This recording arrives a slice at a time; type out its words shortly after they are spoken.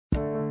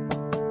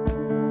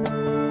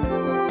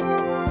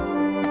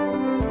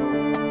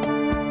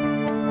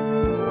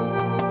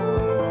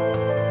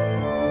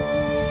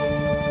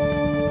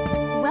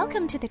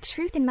the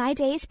Truth in My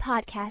Days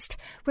podcast,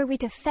 where we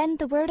defend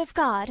the Word of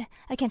God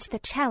against the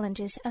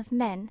challenges of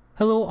men.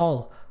 Hello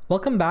all.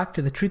 Welcome back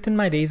to the Truth in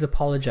My Days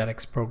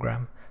apologetics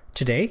program.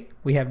 Today,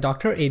 we have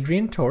Dr.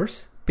 Adrian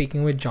Torse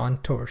speaking with John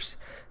Torse,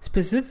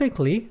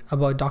 specifically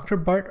about Dr.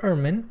 Bart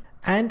Ehrman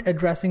and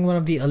addressing one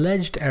of the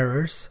alleged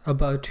errors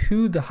about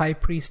who the high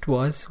priest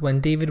was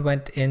when David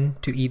went in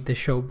to eat the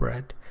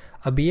showbread,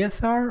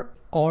 Abiathar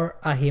or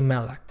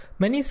Ahimelech.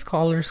 Many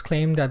scholars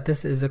claim that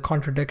this is a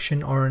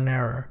contradiction or an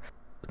error.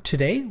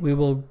 Today, we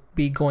will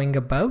be going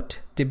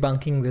about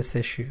debunking this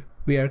issue.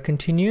 We are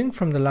continuing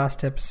from the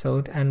last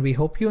episode, and we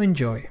hope you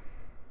enjoy.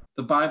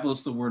 The Bible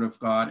is the Word of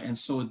God, and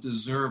so it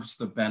deserves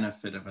the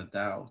benefit of a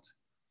doubt.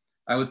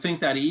 I would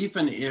think that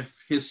even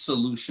if his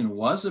solution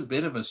was a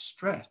bit of a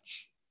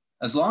stretch,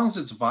 as long as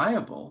it's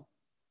viable,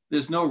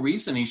 there's no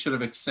reason he should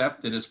have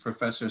accepted his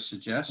professor's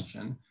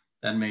suggestion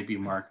that maybe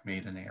Mark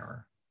made an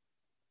error.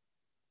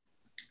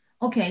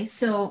 Okay,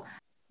 so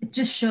it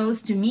just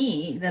shows to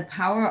me the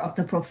power of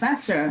the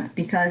professor,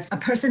 because a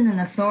person in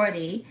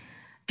authority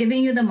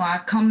giving you the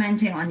mark,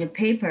 commenting on your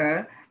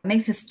paper,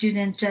 makes a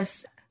student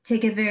just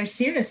take it very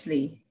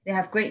seriously. They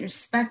have great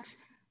respect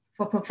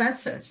for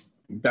professors.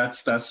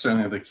 That's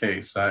certainly the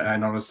case. I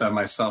noticed that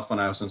myself when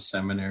I was in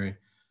seminary.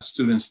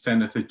 Students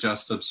tended to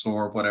just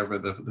absorb whatever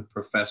the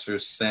professor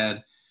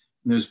said.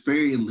 And there's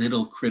very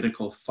little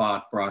critical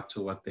thought brought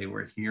to what they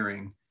were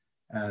hearing,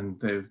 and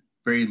there's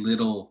very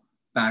little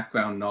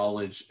background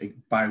knowledge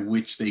by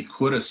which they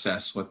could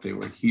assess what they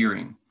were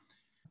hearing.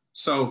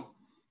 So,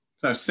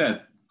 as I've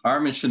said,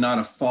 Ehrman should not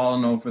have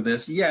fallen over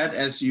this, yet,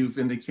 as you've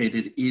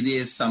indicated, it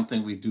is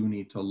something we do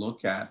need to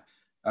look at,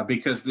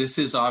 because this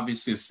is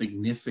obviously a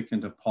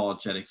significant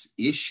apologetics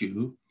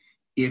issue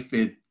if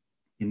it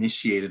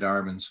initiated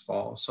Ehrman's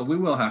fall. So we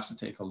will have to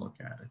take a look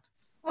at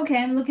it.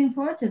 Okay, I'm looking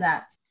forward to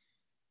that.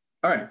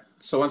 All right,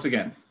 so once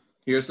again,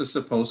 here's the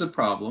supposed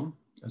problem.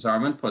 As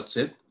Ehrman puts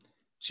it,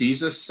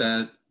 Jesus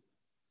said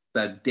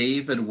that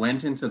David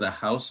went into the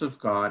house of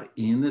God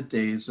in the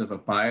days of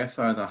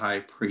Abiathar the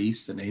high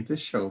priest and ate the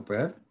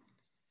showbread.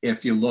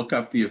 If you look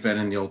up the event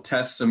in the Old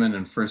Testament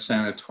in 1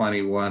 Samuel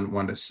 21,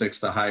 1-6,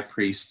 the high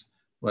priest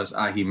was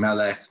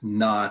Ahimelech,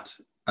 not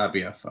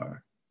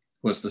Abiathar,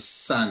 who was the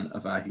son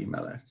of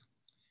Ahimelech.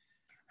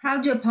 How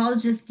do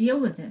apologists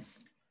deal with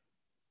this?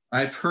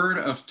 I've heard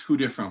of two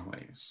different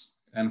ways.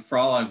 And for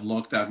all I've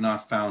looked, I've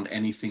not found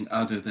anything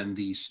other than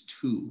these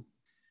two.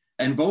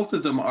 And both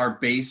of them are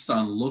based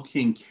on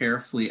looking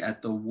carefully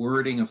at the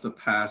wording of the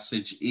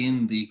passage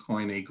in the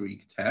Koine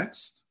Greek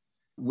text,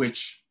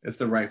 which is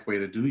the right way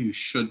to do. You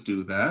should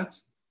do that.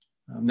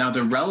 Now,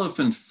 the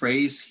relevant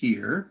phrase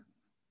here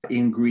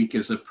in Greek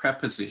is a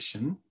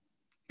preposition,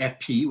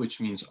 epi, which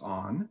means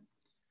on,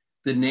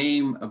 the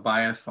name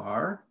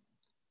Abiathar,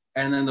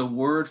 and then the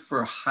word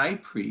for high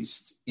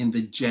priest in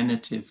the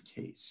genitive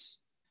case.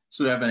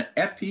 So we have an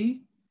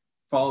epi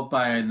followed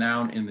by a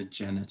noun in the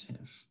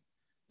genitive.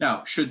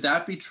 Now, should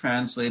that be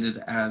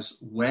translated as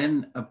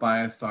when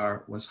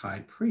Abiathar was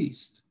high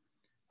priest?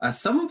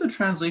 Some of the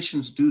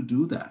translations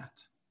do that.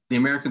 The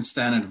American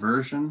Standard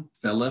Version,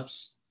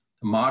 Phillips,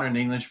 the Modern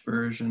English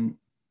Version,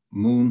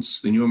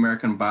 Moons, the New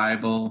American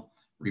Bible,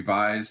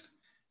 Revised,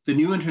 the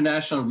New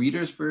International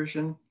Reader's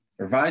Version,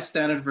 Revised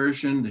Standard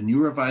Version, the New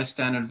Revised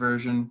Standard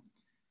Version.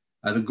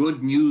 The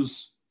Good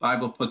News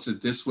Bible puts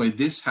it this way: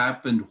 this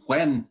happened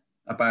when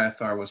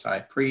Abiathar was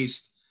high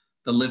priest.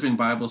 The Living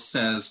Bible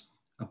says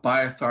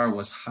Abiathar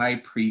was high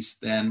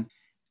priest then.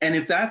 And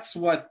if that's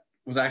what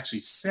was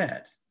actually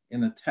said in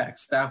the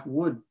text, that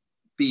would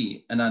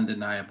be an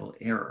undeniable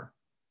error.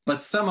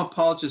 But some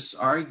apologists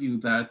argue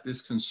that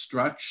this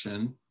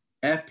construction,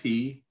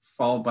 epi,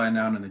 followed by a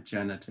noun in the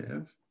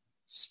genitive,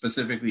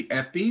 specifically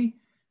epi,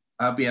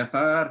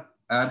 Abiathar,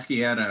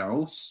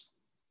 archieros,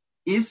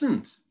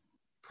 isn't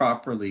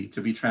properly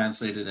to be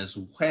translated as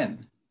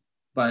when,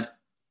 but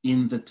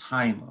in the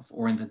time of,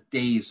 or in the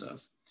days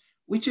of,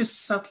 which is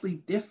subtly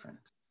different.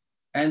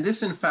 And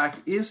this, in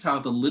fact, is how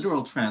the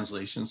literal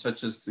translations,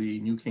 such as the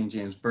New King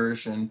James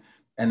Version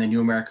and the New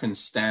American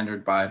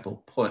Standard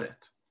Bible, put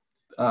it.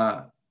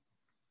 One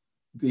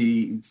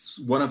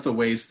of the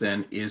ways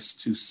then is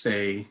to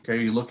say,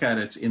 okay, you look at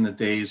it's in the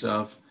days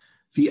of.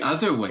 The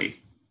other way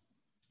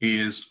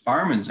is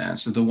Ehrman's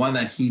answer, the one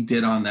that he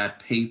did on that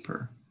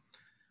paper.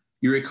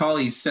 You recall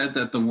he said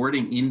that the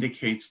wording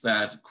indicates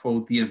that,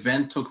 quote, the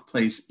event took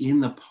place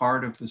in the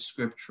part of the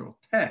scriptural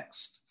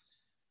text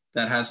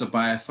that has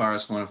Abiathar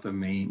as one of the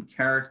main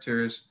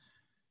characters.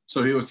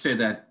 So he would say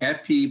that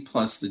epi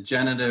plus the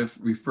genitive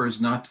refers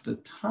not to the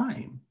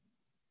time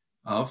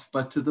of,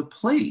 but to the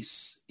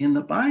place in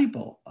the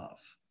Bible of.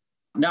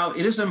 Now,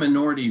 it is a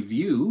minority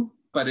view,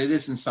 but it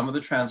is in some of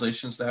the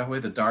translations that way,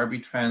 the Darby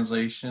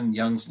translation,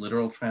 Young's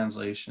literal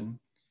translation.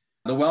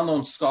 The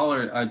well-known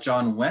scholar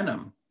John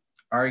Wenham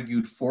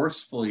argued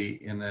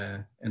forcefully in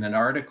an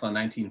article in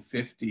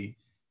 1950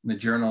 in the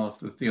Journal of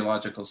the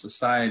Theological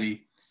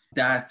Society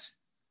that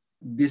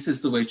this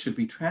is the way it should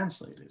be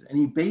translated. And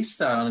he based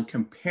that on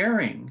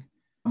comparing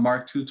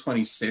Mark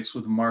 2:26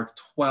 with Mark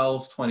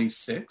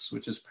 12:26,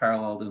 which is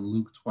paralleled in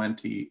Luke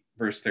 20,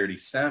 verse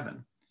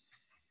 37.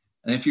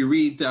 And if you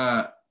read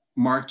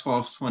Mark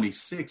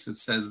 12:26, it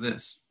says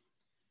this,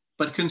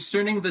 "But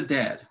concerning the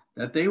dead,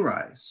 that they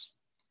rise,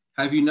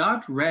 have you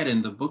not read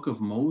in the book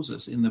of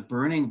Moses, in the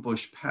burning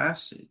bush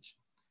passage,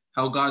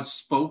 how God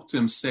spoke to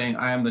him saying,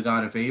 I am the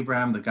God of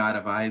Abraham, the God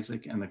of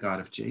Isaac, and the God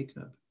of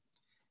Jacob."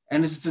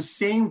 And it's the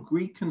same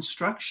Greek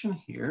construction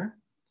here.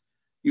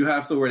 You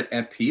have the word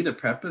epi, the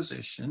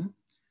preposition,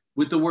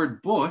 with the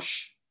word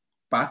bush,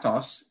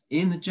 patos,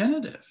 in the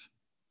genitive.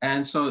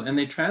 And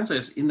they translate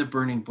as in the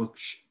burning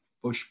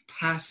bush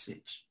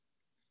passage.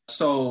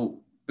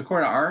 So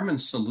according to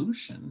Armin's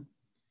solution,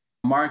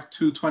 Mark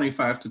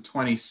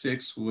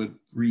 2:25-26 would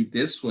read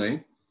this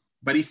way,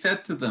 "But he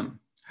said to them,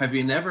 have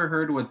you never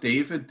heard what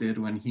David did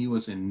when he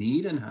was in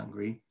need and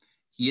hungry,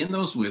 he and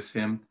those with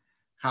him,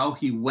 how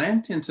he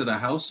went into the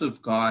house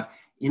of God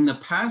in the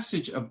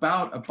passage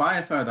about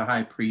Abiathar the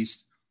high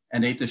priest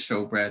and ate the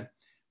showbread,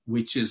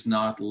 which is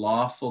not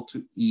lawful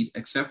to eat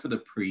except for the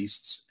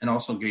priests, and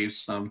also gave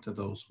some to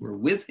those who were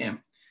with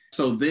him."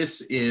 So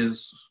this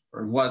is,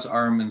 or was,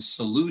 Armin's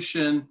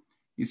solution.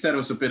 He said it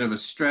was a bit of a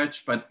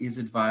stretch, but is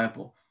it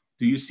viable?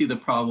 Do you see the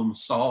problem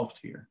solved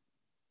here?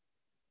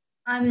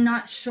 I'm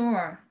not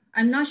sure.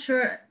 I'm not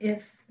sure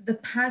if the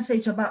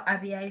passage about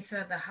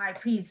Abiathar the high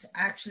priest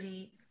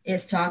actually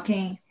is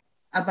talking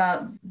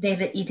about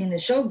David eating the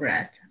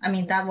showbread. I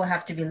mean, that will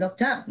have to be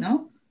looked up,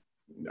 no?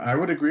 I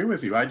would agree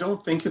with you. I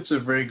don't think it's a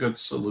very good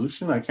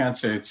solution. I can't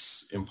say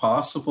it's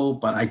impossible,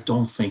 but I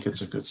don't think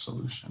it's a good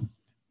solution.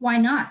 Why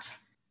not?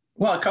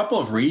 Well, a couple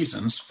of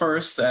reasons.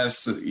 First,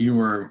 as you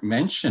were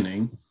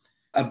mentioning,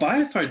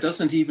 Abiathar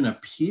doesn't even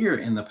appear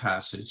in the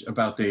passage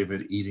about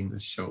David eating the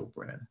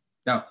showbread.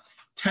 Now,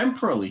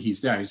 temporally,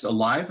 he's there. He's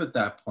alive at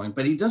that point,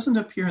 but he doesn't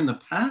appear in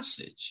the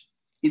passage.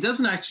 He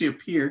doesn't actually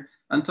appear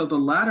until the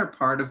latter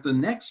part of the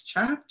next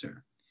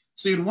chapter.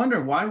 So you'd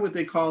wonder, why would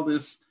they call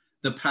this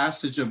the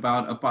passage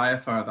about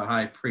Abiathar the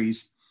high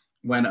priest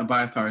when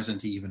Abiathar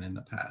isn't even in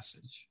the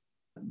passage?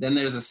 Then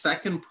there's a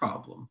second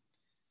problem.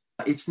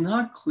 It's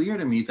not clear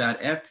to me that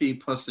epi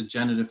plus the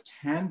genitive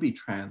can be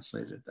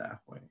translated that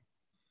way.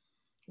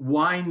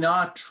 Why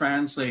not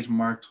translate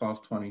Mark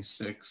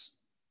 12:26,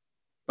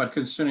 "But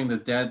concerning the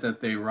dead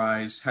that they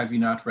rise, have you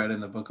not read in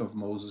the book of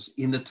Moses,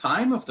 in the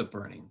time of the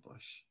burning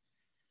bush?"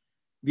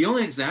 The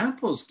only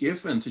examples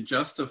given to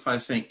justify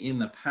saying in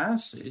the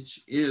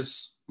passage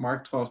is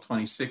Mark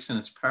 12:26 and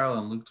its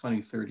parallel in Luke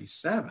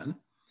 20:37,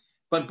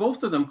 but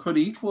both of them could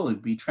equally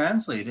be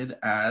translated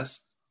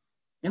as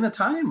in the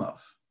time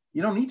of.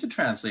 You don't need to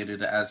translate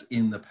it as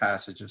in the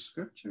passage of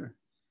Scripture.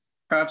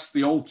 Perhaps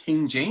the old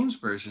King James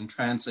Version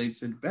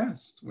translates it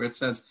best, where it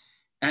says,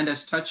 "And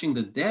as touching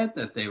the dead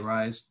that they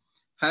rise,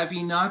 have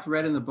ye not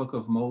read in the book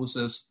of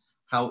Moses,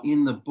 how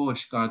in the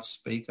bush God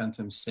spake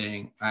unto him,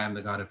 saying, I am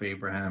the God of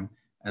Abraham,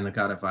 and the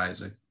God of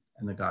Isaac,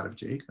 and the God of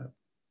Jacob."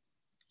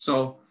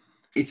 So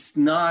it's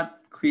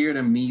not clear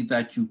to me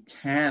that you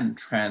can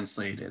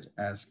translate it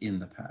as in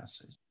the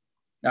passage.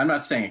 Now, I'm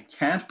not saying it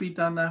can't be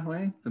done that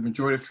way. The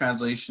majority of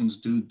translations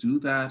do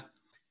that.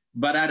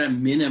 But at a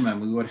minimum,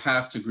 we would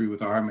have to agree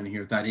with Armin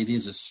here that it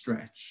is a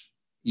stretch,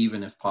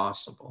 even if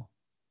possible.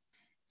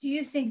 Do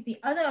you think the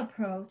other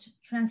approach,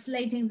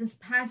 translating this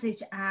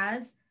passage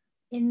as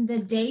in the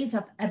days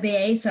of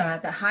Abiathar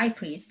the high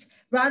priest,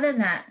 rather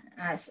than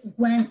as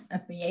when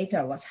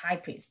Abiathar was high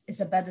priest, is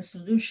a better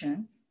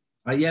solution?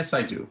 Yes,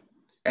 I do.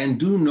 And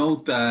do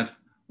note that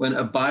when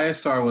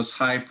Abiathar was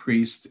high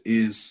priest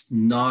is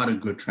not a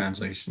good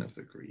translation of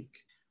the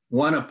Greek.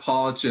 One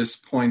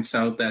apologist points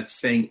out that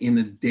saying in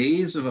the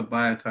days of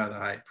Abiathar the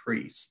high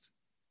priest,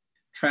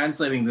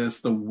 translating this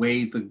the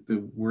way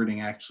the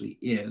wording actually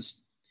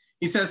is,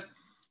 he says,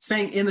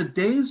 saying in the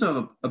days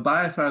of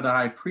Abiathar the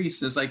high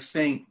priest is like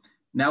saying,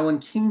 now when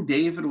King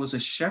David was a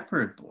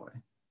shepherd boy,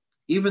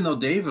 even though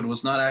David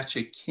was not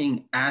actually a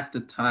king at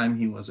the time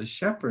he was a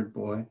shepherd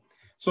boy.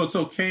 So it's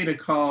okay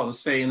to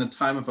say in the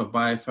time of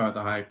Abiathar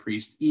the high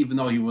priest, even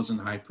though he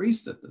wasn't high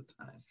priest at the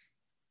time.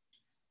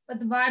 But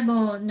the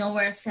Bible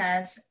nowhere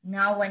says,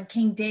 now when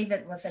King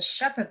David was a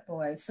shepherd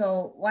boy.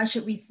 So why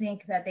should we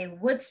think that they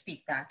would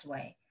speak that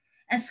way?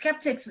 And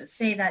skeptics would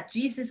say that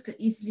Jesus could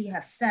easily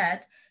have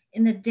said,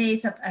 in the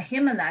days of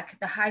Ahimelech,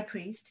 the high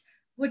priest,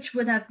 which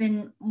would have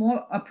been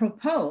more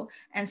apropos.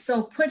 And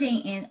so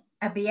putting in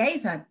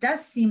Abiathar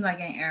does seem like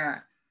an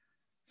error.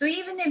 So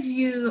even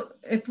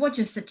if what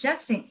you're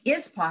suggesting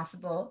is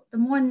possible, the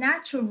more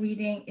natural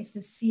reading is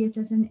to see it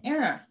as an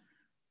error.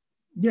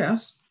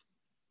 Yes.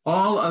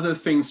 All other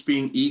things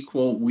being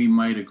equal, we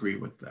might agree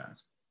with that.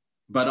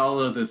 But all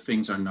other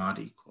things are not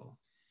equal.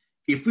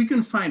 If we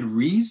can find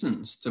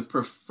reasons to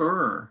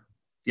prefer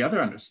the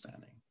other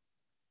understanding,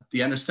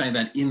 the understanding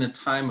that in the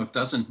time of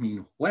doesn't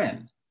mean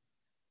when,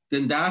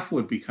 then that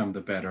would become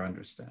the better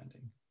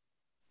understanding.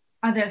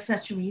 Are there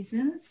such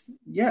reasons?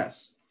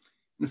 Yes.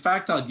 In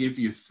fact, I'll give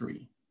you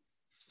three.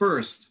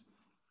 First,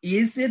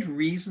 is it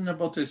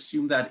reasonable to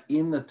assume that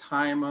in the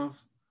time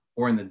of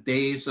or in the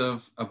days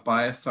of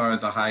Abiathar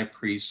the high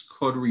priest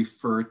could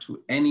refer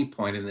to any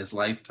point in his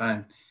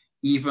lifetime,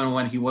 even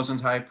when he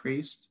wasn't high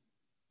priest?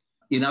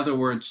 In other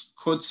words,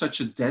 could such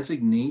a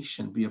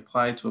designation be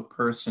applied to a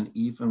person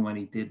even when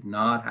he did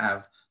not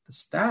have the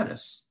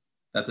status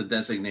that the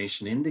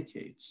designation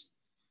indicates?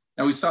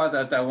 And we saw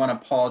that one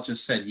of Paul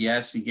just said,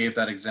 yes, he gave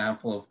that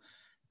example of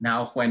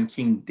now when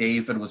King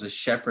David was a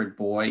shepherd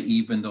boy,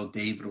 even though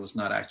David was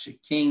not actually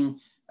king,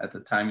 at the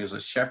time he was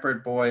a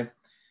shepherd boy.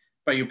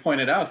 But you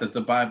pointed out that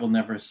the Bible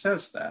never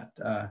says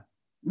that.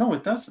 No,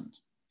 it doesn't.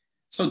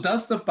 So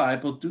does the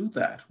Bible do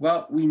that?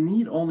 Well, we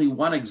need only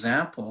one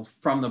example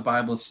from the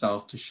Bible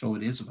itself to show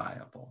it is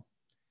viable.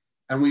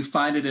 And we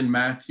find it in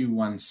Matthew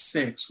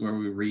 1:6, where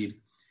we read,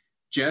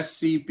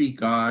 Jesse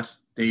begot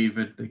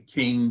David the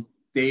king.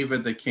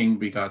 David the king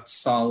begot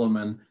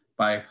Solomon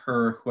by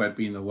her who had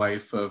been the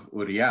wife of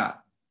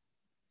Uriah.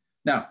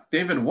 Now,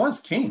 David was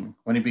king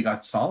when he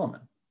begot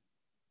Solomon.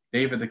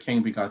 David the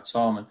king begot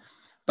Solomon,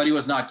 but he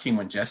was not king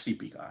when Jesse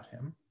begot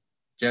him.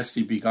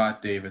 Jesse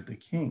begot David the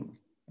king.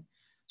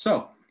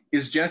 So,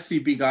 is Jesse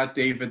begot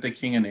David the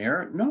king an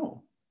heir?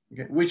 No,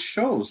 okay. Which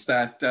shows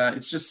that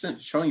it's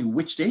just showing you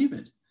which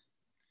David.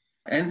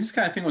 And this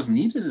kind of thing was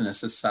needed in a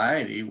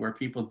society where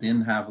people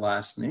didn't have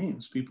last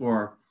names. People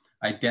are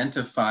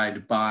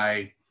identified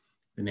by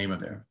the name of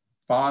their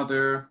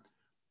father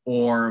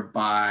or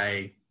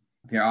by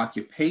their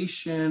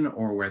occupation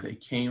or where they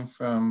came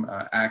from.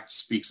 Acts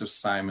speaks of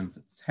Simon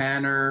the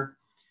tanner.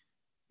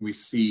 We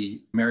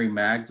see Mary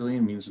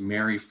Magdalene means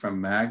Mary from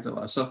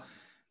Magdala. So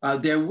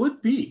there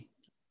would be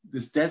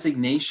this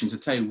designation to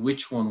tell you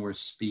which one we're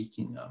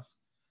speaking of.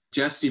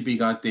 Jesse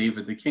begot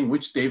David the king.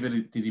 Which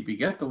David did he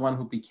beget? The one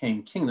who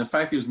became king. The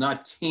fact he was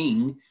not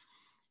king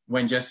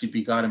when Jesse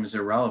begot him is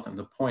irrelevant.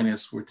 The point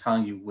is we're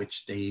telling you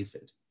which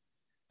David.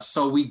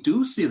 So we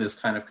do see this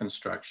kind of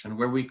construction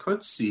where we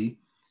could see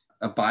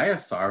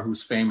Abiathar,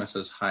 who's famous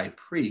as high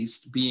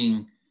priest,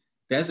 being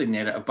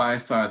designated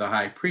Abiathar the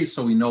high priest,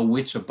 so we know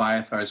which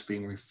Abiathar is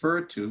being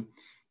referred to,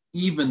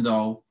 even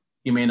though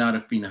he may not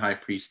have been high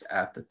priest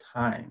at the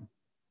time.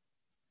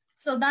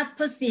 So that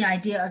puts the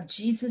idea of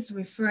Jesus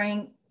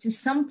referring to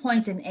some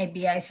point in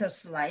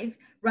Abiathar's life,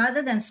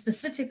 rather than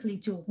specifically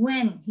to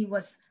when he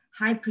was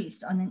high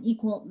priest on an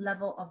equal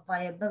level of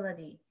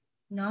viability.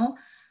 No?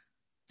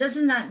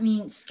 Doesn't that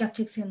mean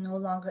skeptics can no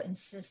longer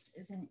insist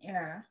is an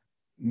error?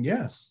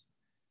 Yes,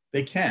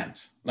 they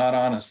can't, not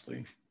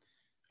honestly.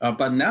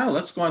 But now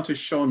let's go on to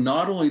show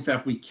not only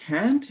that we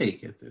can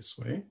take it this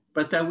way,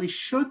 but that we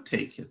should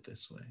take it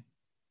this way.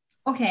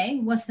 Okay,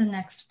 what's the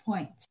next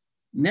point?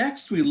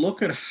 Next, we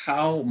look at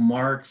how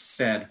Mark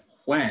said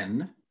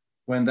when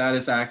that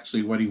is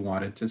actually what he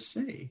wanted to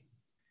say.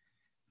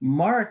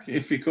 Mark,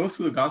 if you go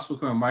through the Gospel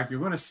according to Mark, you're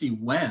going to see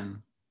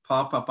when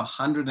pop up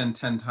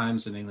 110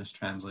 times in English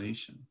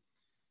translation.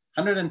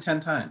 110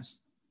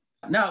 times.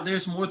 Now,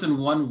 there's more than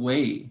one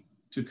way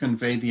to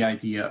convey the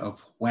idea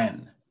of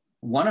when.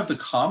 One of the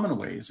common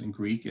ways in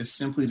Greek is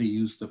simply to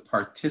use the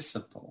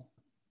participle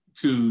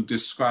to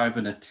describe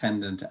an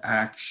attendant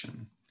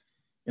action.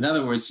 In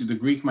other words, the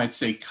Greek might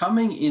say,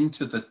 coming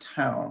into the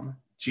town,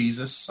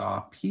 Jesus saw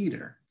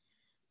Peter.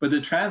 But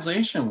the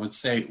translation would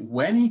say,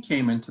 when he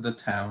came into the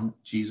town,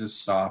 Jesus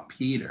saw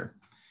Peter.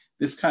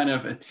 This kind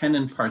of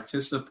attendant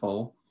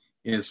participle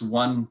is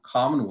one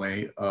common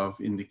way of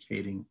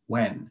indicating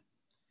when.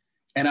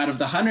 And out of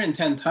the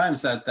 110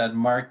 times that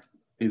Mark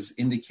is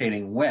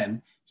indicating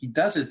when, he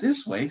does it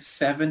this way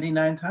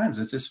 79 times.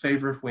 It's his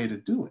favorite way to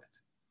do it.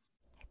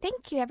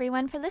 Thank you,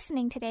 everyone, for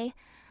listening today.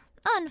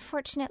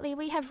 Unfortunately,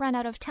 we have run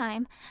out of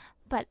time,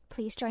 but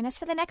please join us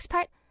for the next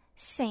part,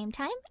 same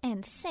time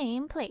and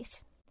same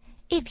place.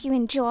 If you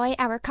enjoy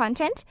our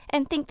content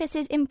and think this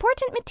is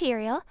important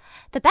material,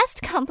 the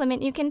best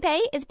compliment you can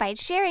pay is by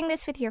sharing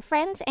this with your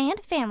friends and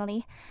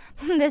family.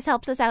 This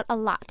helps us out a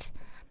lot.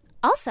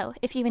 Also,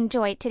 if you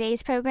enjoyed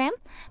today's program,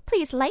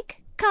 please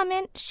like,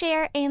 comment,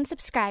 share, and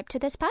subscribe to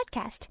this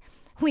podcast.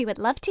 We would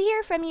love to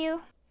hear from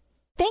you.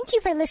 Thank you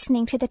for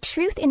listening to the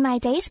Truth in My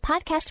Days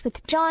podcast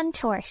with John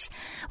Torse.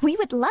 We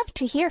would love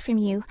to hear from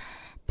you.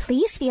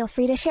 Please feel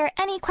free to share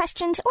any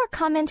questions or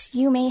comments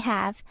you may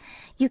have.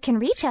 You can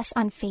reach us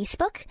on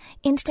Facebook,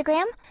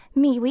 Instagram,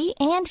 MeWe,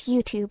 and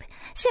YouTube.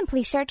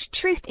 Simply search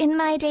Truth in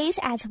My Days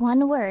as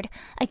one word.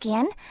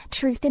 Again,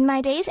 Truth in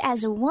My Days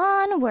as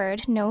one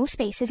word, no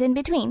spaces in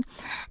between.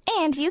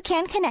 And you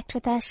can connect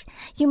with us.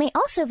 You may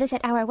also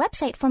visit our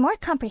website for more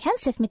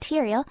comprehensive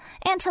material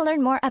and to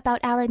learn more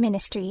about our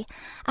ministry.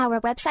 Our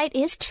website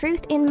is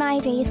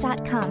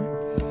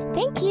truthinmydays.com.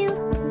 Thank you.